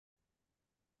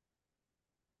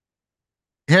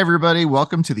Hey, everybody.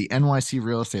 Welcome to the NYC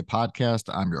Real Estate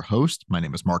Podcast. I'm your host. My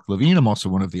name is Mark Levine. I'm also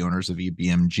one of the owners of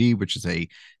EBMG, which is a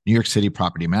New York City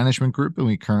property management group, and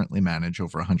we currently manage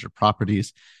over 100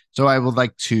 properties. So I would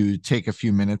like to take a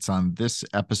few minutes on this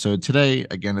episode today.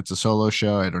 Again, it's a solo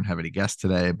show. I don't have any guests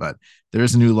today, but there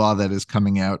is a new law that is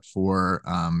coming out for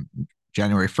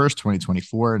January 1st,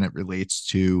 2024, and it relates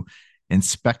to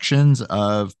inspections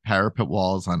of parapet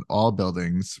walls on all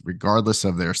buildings, regardless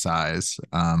of their size,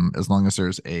 as long as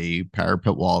there's a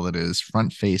parapet wall that is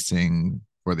front facing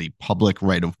for the public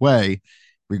right of way,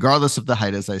 regardless of the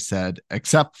height, as I said,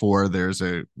 except for there's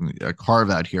a carve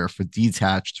out here for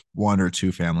detached one or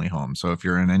two family homes. So if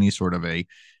you're in any sort of a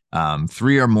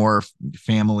three or more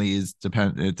families,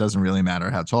 it doesn't really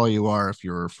matter how tall you are. If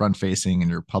you're front facing in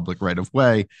your public right of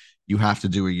way, you have to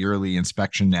do a yearly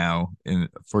inspection now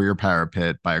for your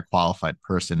parapet by a qualified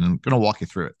person. I'm going to walk you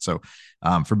through it. So,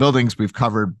 for buildings we've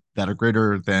covered that are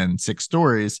greater than 6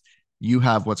 stories, you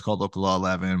have what's called Local Law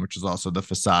 11, which is also the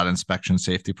Facade Inspection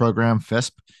Safety Program,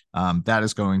 FISP. That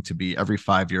is going to be every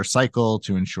 5-year cycle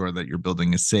to ensure that your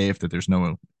building is safe, that there's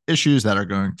no issues that are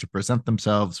going to present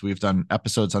themselves. We've done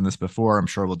episodes on this before. I'm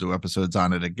sure we'll do episodes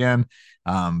on it again.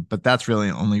 But that's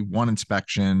really only one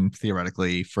inspection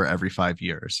theoretically for every 5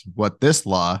 years. What this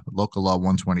law, Local Law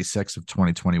 126 of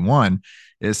 2021,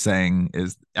 is saying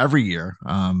is every year,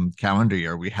 calendar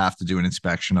year, we have to do an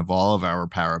inspection of all of our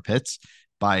parapets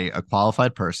by a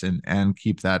qualified person and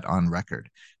keep that on record.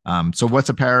 So what's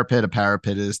a parapet? A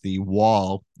parapet is the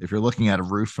wall. If you're looking at a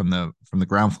roof from the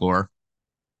ground floor,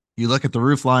 you look at the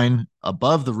roof line.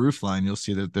 Above the roof line, you'll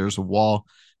see that there's a wall.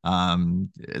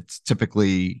 It's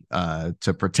typically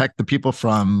to protect the people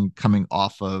from coming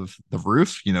off of the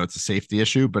roof. You know, it's a safety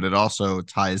issue, but it also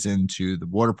ties into the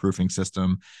waterproofing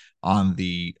system on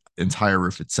the entire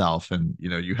roof itself. And you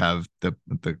know, you have the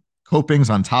copings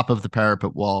on top of the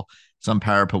parapet wall. Some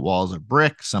parapet walls are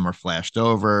brick, some are flashed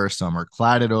over, some are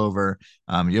cladded over.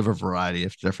 You have a variety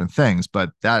of different things,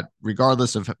 but that,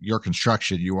 regardless of your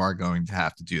construction, you are going to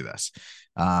have to do this.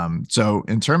 So,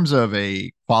 in terms of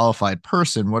a qualified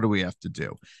person, what do we have to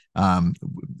do?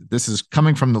 This is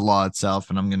coming from the law itself,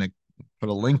 and I'm going to put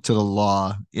a link to the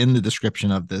law in the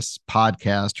description of this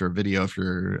podcast or video if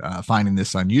you're finding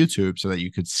this on YouTube, so that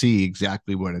you could see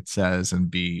exactly what it says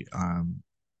and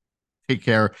take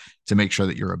care to make sure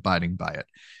that you're abiding by it.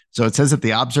 So it says that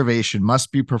the observation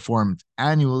must be performed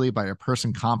annually by a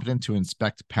person competent to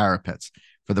inspect parapets.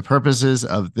 For the purposes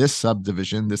of this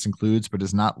subdivision, this includes but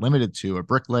is not limited to a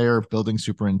bricklayer, building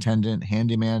superintendent,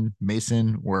 handyman,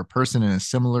 mason, or a person in a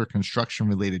similar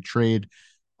construction-related trade,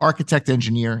 architect,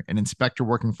 engineer, an inspector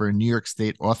working for a New York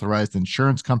State authorized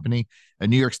insurance company, a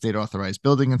New York State authorized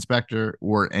building inspector,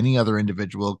 or any other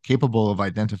individual capable of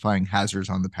identifying hazards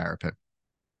on the parapet.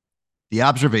 The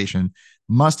observation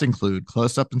must include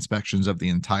close-up inspections of the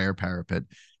entire parapet.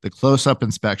 The close-up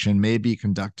inspection may be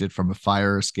conducted from a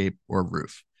fire escape or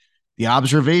roof. The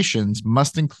observations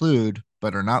must include,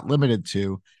 but are not limited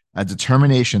to, a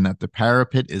determination that the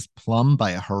parapet is plumbed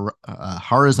by a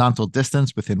horizontal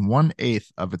distance within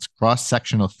 1/8 of its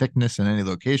cross-sectional thickness in any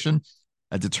location,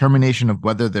 a determination of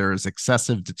whether there is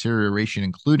excessive deterioration,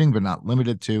 including but not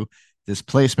limited to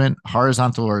displacement,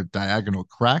 horizontal or diagonal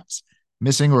cracks,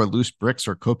 missing or loose bricks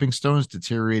or coping stones,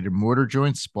 deteriorated mortar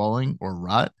joints, spalling, or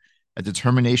rot, a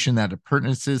determination that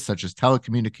appurtenances such as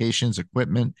telecommunications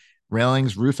equipment,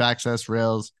 railings, roof access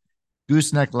rails,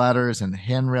 gooseneck ladders, and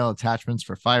handrail attachments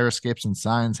for fire escapes and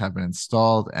signs have been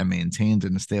installed and maintained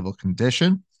in a stable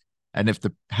condition. And if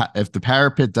the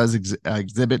parapet does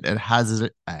exhibit a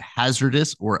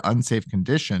hazardous or unsafe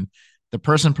condition, the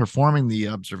person performing the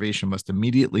observation must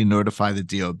immediately notify the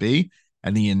DOB,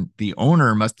 and the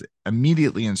owner must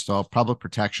immediately install public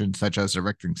protection such as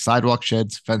erecting sidewalk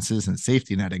sheds, fences, and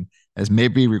safety netting as may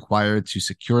be required to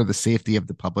secure the safety of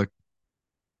the public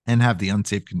and have the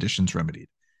unsafe conditions remedied.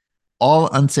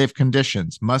 All unsafe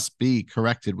conditions must be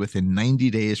corrected within 90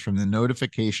 days from the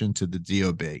notification to the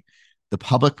DOB. The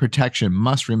public protection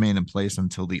must remain in place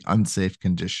until the unsafe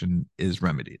condition is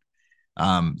remedied.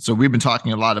 So we've been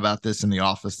talking a lot about this in the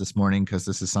office this morning because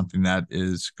this is something that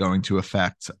is going to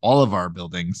affect all of our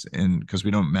buildings, and because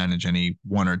we don't manage any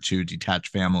one or two detached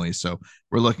families. So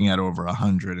we're looking at over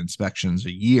 100 inspections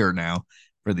a year now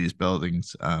for these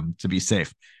buildings to be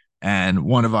safe. And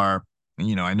one of our,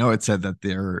 I know it said that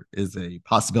there is a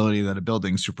possibility that a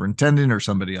building superintendent or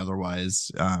somebody otherwise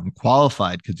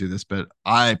qualified could do this, but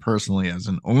I personally, as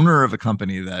an owner of a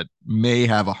company that may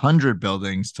have 100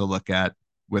 buildings to look at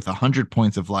with 100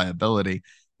 points of liability,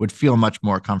 would feel much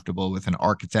more comfortable with an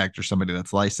architect or somebody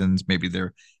that's licensed. Maybe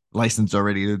they're licensed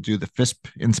already to do the FISP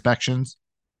inspections.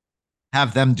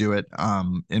 have them do it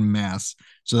in mass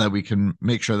so that we can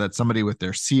make sure that somebody with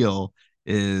their seal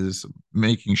is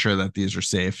making sure that these are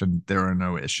safe and there are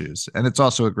no issues. And it's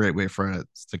also a great way for us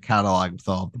to catalog with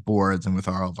all the boards and with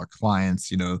all of our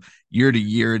clients, year to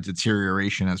year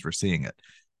deterioration as we're seeing it.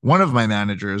 One of my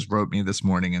managers wrote me this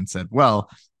morning and said, well,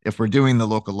 if we're doing the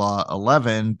local law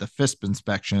 11, the FISP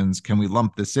inspections, can we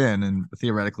lump this in? And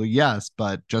theoretically, yes.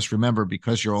 But just remember,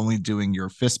 because you're only doing your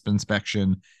FISP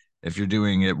inspection, if you're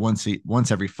doing it once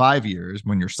every 5 years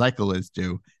when your cycle is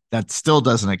due, that still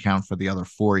doesn't account for the other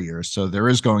 4 years. So there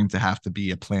is going to have to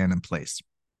be a plan in place.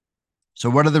 So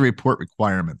what are the report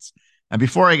requirements? And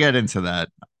before I get into that,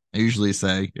 I usually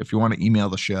say, if you want to email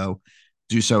the show,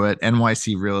 do so at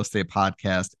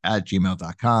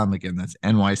nycrealestatepodcast@gmail.com. Again, that's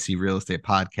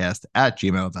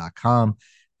nycrealestatepodcast@gmail.com.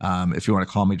 If you want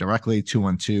to call me directly,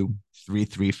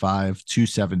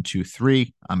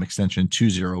 212-335-2723. I'm extension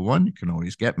 201. You can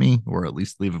always get me, or at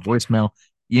least leave a voicemail.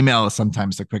 Email is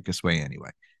sometimes the quickest way anyway.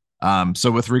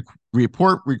 So with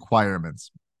report requirements,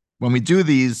 when we do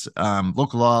these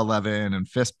local law 11 and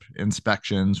FISP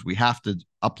inspections, we have to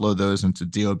upload those into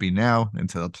DOB Now,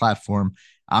 into the platform.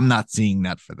 I'm not seeing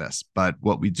that for this, but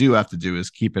what we do have to do is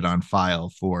keep it on file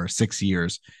for 6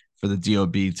 years for the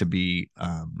DOB to be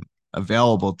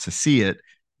available to see it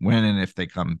when and if they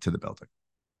come to the building.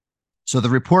 So the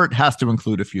report has to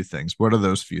include a few things. What are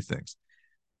those few things?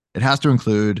 It has to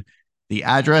include the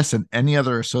address and any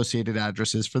other associated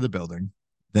addresses for the building,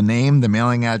 the name, the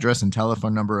mailing address, and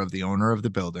telephone number of the owner of the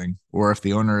building, or if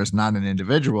the owner is not an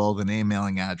individual, the name,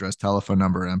 mailing address, telephone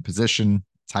number, and position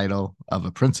title of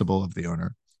a principal of the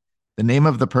owner, the name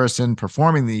of the person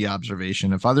performing the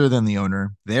observation, if other than the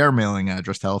owner, their mailing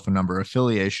address, telephone number,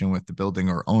 affiliation with the building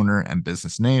or owner, and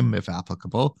business name, if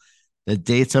applicable, the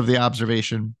dates of the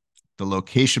observation, the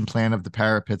location plan of the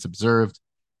parapets observed,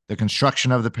 the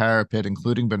construction of the parapet,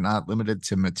 including but not limited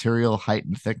to material, height,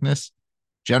 and thickness,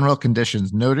 general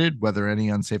conditions noted, whether any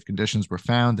unsafe conditions were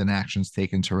found, and actions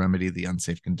taken to remedy the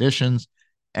unsafe conditions,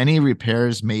 any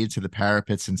repairs made to the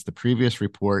parapet since the previous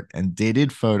report, and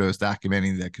dated photos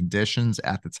documenting the conditions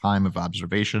at the time of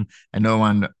observation. I know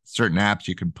on certain apps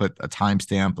you can put a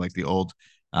timestamp, like the old,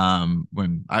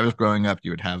 when I was growing up,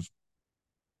 you would have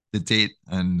the date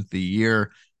and the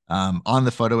year. On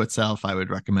the photo itself, I would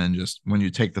recommend just when you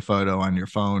take the photo on your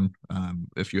phone,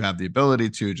 if you have the ability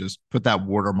to, just put that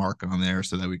watermark on there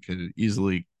so that we could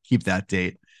easily keep that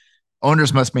date.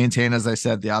 Owners must maintain, as I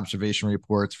said, the observation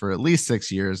reports for at least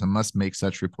 6 years and must make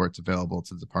such reports available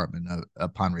to the department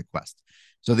upon request.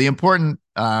 So the important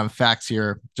facts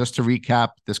here, just to recap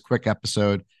this quick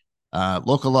episode,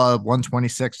 local law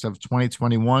 126 of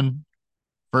 2021,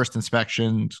 first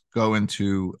inspections go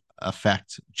into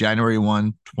effect January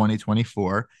 1,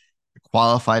 2024. A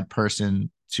qualified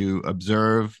person to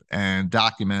observe and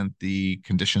document the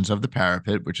conditions of the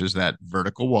parapet, which is that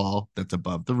vertical wall that's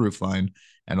above the roof line,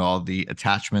 and all the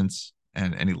attachments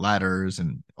and any ladders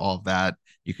and all of that.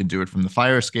 You can do it from the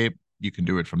fire escape. You can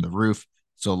do it from the roof,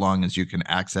 so long as you can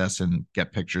access and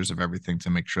get pictures of everything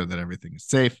to make sure that everything is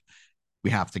safe.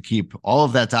 We have to keep all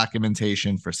of that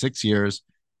documentation for 6 years.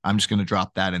 I'm just going to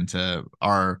drop that into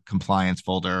our compliance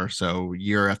folder. So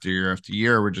year after year after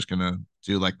year, we're just going to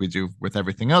do like we do with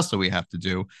everything else that we have to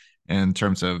do in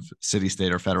terms of city,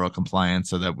 state, or federal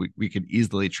compliance so that we could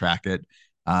easily track it.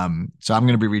 So I'm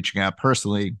going to be reaching out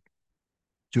personally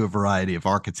to a variety of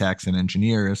architects and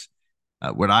engineers,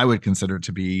 what I would consider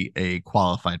to be a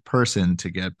qualified person to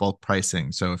get bulk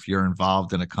pricing. So if you're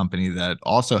involved in a company that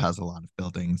also has a lot of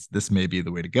buildings, this may be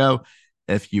the way to go.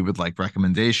 If you would like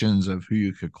recommendations of who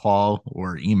you could call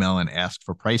or email and ask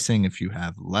for pricing, if you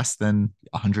have less than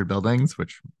 100 buildings,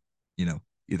 which,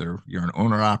 either you're an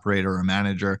owner operator or a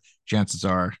manager, chances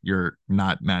are you're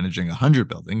not managing 100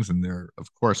 buildings. And there,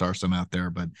 of course, are some out there,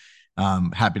 but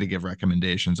happy to give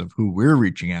recommendations of who we're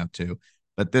reaching out to.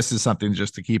 But this is something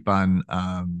just to keep on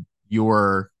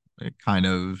your kind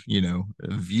of,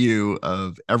 view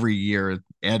of every year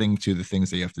adding to the things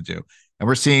that you have to do. And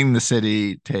we're seeing the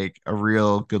city take a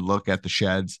real good look at the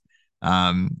sheds.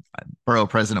 Borough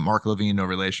President Mark Levine, no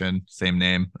relation, same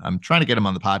name. I'm trying to get him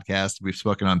on the podcast. We've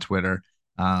spoken on Twitter.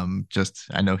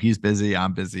 I know he's busy,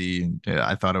 I'm busy, and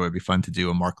I thought it would be fun to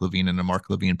do a Mark Levine and a Mark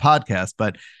Levine podcast,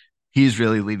 but he's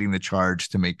really leading the charge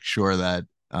to make sure that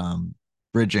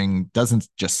bridging doesn't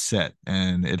just sit,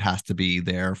 and it has to be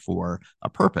there for a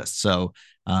purpose. So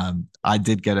I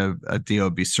did get a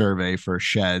DOB survey for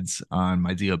sheds on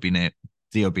my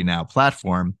DOB Now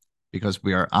platform, because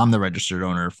I'm the registered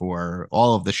owner for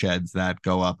all of the sheds that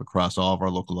go up across all of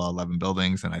our local law 11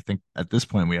 buildings. And I think at this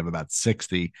point we have about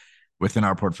 60 within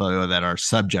our portfolio that are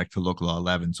subject to local law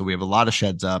 11. So we have a lot of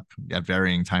sheds up at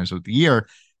varying times of the year.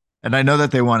 And I know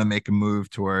that they want to make a move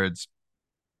towards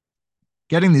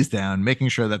getting these down, making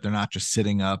sure that they're not just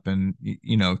sitting up and,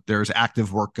 there's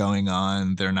active work going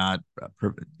on. They're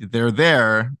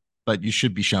there, but you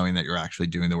should be showing that you're actually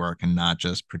doing the work and not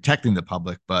just protecting the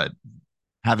public, but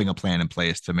having a plan in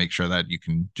place to make sure that you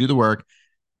can do the work,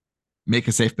 make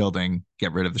a safe building,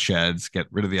 get rid of the sheds, get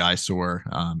rid of the eyesore.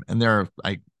 And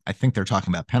I think they're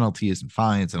talking about penalties and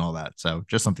fines and all that. So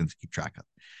just something to keep track of.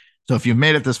 So if you've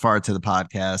made it this far to the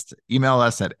podcast, email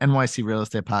us at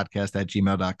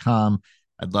nycrealestatepodcast@gmail.com.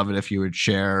 I'd love it if you would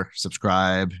share,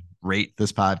 subscribe, rate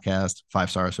this podcast.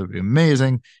 5 stars would be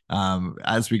amazing.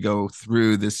 As we go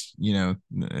through this,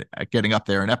 getting up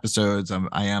there in episodes,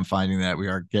 I am finding that we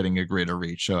are getting a greater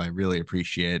reach. So I really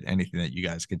appreciate anything that you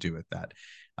guys could do with that.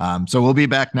 So we'll be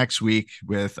back next week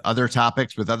with other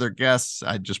topics, with other guests.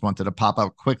 I just wanted to pop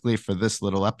out quickly for this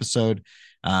little episode.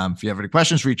 If you have any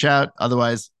questions, reach out.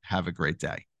 Otherwise, have a great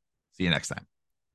day. See you next time.